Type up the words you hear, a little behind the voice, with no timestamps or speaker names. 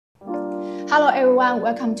Hello everyone,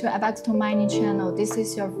 welcome to Apexto mining channel. This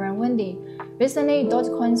is your friend Wendy. Recently,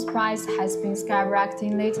 Dogecoin's price has been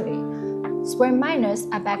skyrocketing lately. Scrypt miners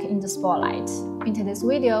are back in the spotlight. In today's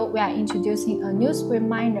video, we are introducing a new Scrypt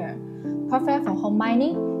miner, perfect for home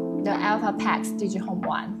mining, the Elphapex DG Home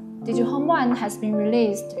 1. DG Home 1 has been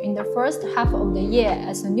released in the first half of the year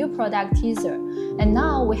as a new product teaser, and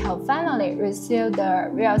now we have finally received the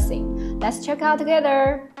real thing. Let's check out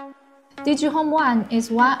together. DG Home 1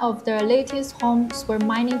 is one of the latest home Scrypt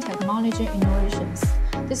mining technology innovations.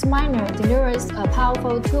 This miner delivers a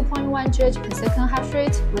powerful 2.1 joules per second hash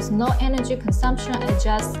rate with no energy consumption at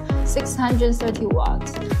just 630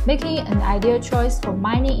 watts, making it an ideal choice for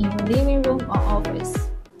mining in your living room or office.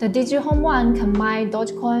 The DG Home 1 combines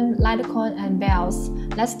Dogecoin, Litecoin, and bells.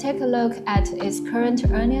 Let's take a look at its current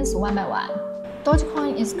earnings one by one.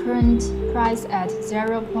 Dogecoin is current price at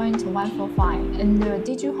 0.145, and the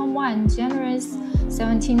DG Home 1 generates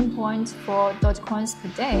 17.4 Dogecoins per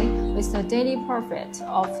day with a daily profit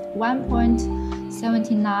of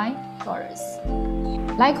 $1.79.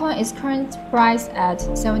 Litecoin is current price at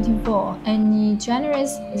 17.4, and it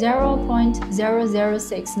generates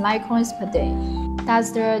 0.006 Litecoins per day.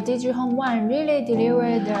 Does the DG Home 1 really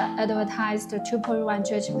deliver the advertised 2.1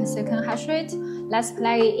 joules per second hash rate? Let's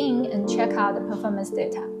plug it in and check out the performance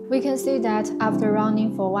data. We can see that after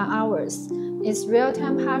running for 1 hour, its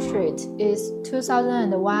real-time hash rate is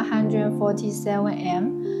 2147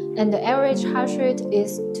 M, and the average hash rate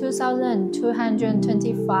is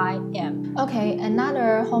 2225 M. Okay,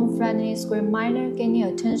 another home-friendly Scrypt miner gaining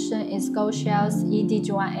attention is GoShell's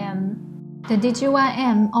eDG1M. The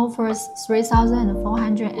DG1M offers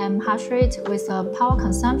 3400 M hash rate with a power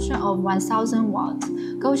consumption of 1000 watts.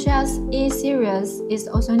 GoShell's E-series is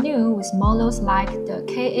also new with models like the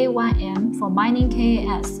KA1M for mining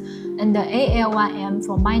KAS and the AL1M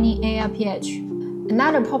for mining ALPH.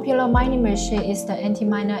 Another popular mining machine is the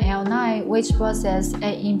anti-miner L9, which possesses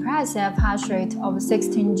an impressive hash rate of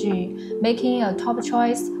 16G, making it a top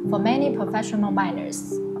choice for many professional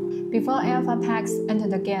miners. Before Elphapex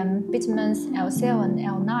entered the game, Bitmain's L7 and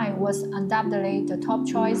L9 was undoubtedly the top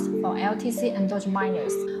choice for LTC and Doge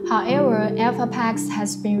miners. However, Elphapex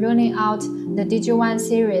has been rolling out the DG1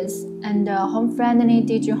 series and the home-friendly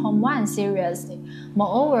DG Home 1 series.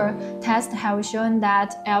 Moreover, tests have shown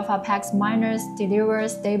that Elphapex miners deliver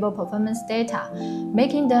stable performance data,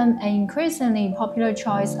 making them an increasingly popular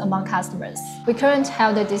choice among customers. We currently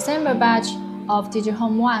have the December batch of DG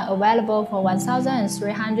Home 1 available for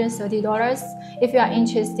 $1,330. If you are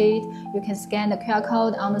interested, you can scan the QR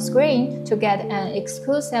code on the screen to get an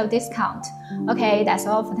exclusive discount. Okay, that's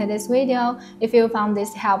all for today's video. If you found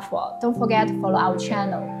this helpful, don't forget to follow our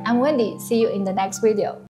channel. I'm Wendy. See you in the next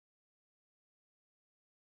video.